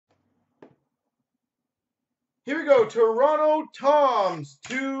Here we go. Torontotom's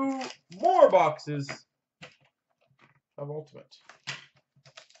 2 more boxes of Ultimate.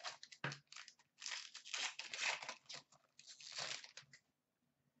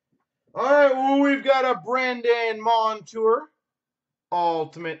 All right, well, we've got a Brandon Montour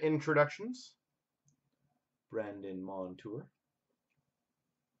Ultimate Introductions. Brandon Montour.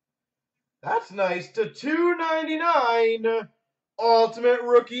 That's nice. To $2.99 Ultimate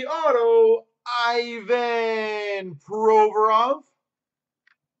Rookie Auto Ivan Provorov.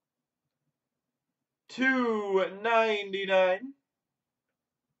 $2.99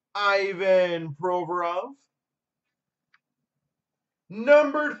 Ivan Provorov.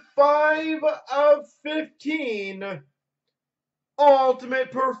 Numbered 5 of 15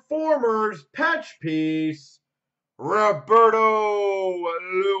 Ultimate Performers Patch Piece Roberto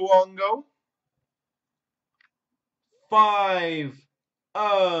Luongo. 5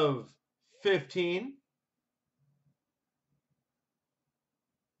 of 15.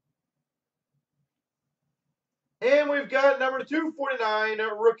 And we've got number 249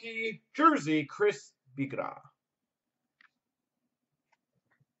 rookie jersey, Chris Bigra.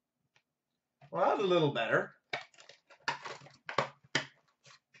 Well, that's a little better.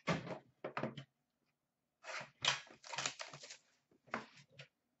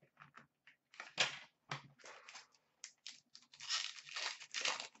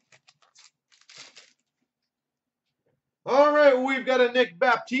 All right, we've got a Nick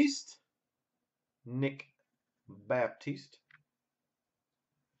Baptiste. We've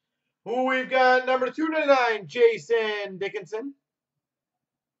got number 299, Jason Dickinson.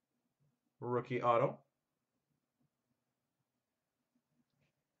 Rookie auto.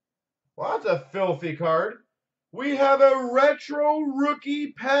 Well, that's a filthy card. We have a retro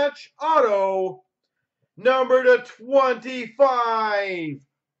rookie patch auto, number to 25,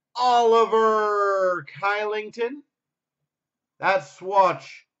 Oliver Kylington. That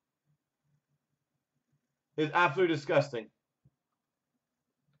swatch is absolutely disgusting.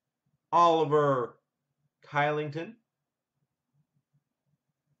 Oliver Kylington.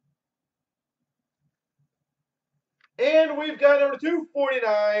 And we've got number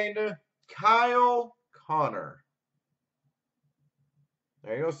 249, Kyle Connor.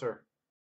 There you go, sir.